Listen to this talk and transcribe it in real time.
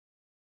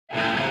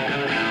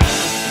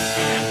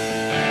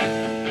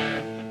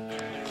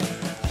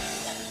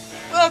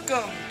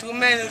Welcome to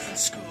Immanuel Lutheran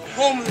School,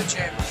 home of the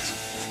champions.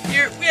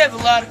 Here, we have a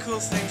lot of cool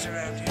things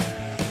around here.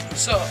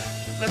 So,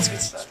 let's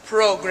get started. This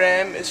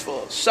program is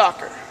full of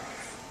soccer,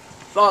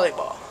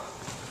 volleyball,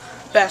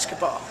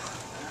 basketball,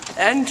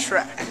 and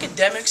track.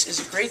 Academics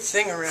is a great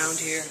thing around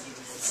here.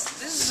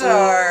 This is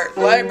our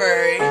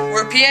library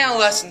where piano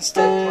lessons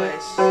take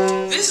place.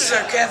 This is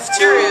our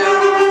cafeteria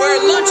where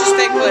lunches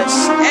take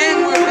place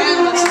and where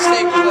piano lessons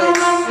take place.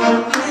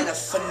 And a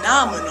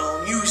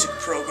phenomenal music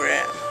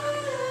program.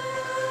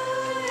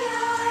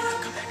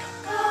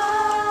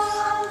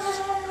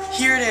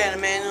 Here at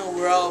Immanuel,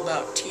 we're all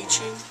about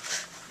teaching.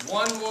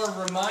 One more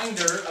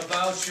reminder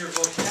about your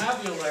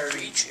vocabulary.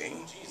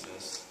 Preaching.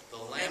 Jesus.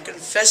 And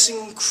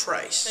confessing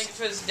Christ. Thank you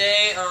for this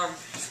day.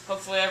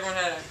 Hopefully everyone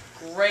had a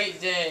great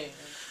day.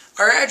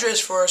 Our address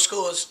for our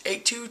school is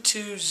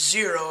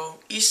 8220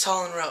 East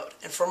Holland Road.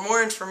 And for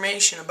more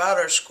information about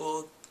our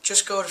school,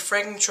 just go to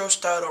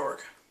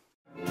franklintrust.org.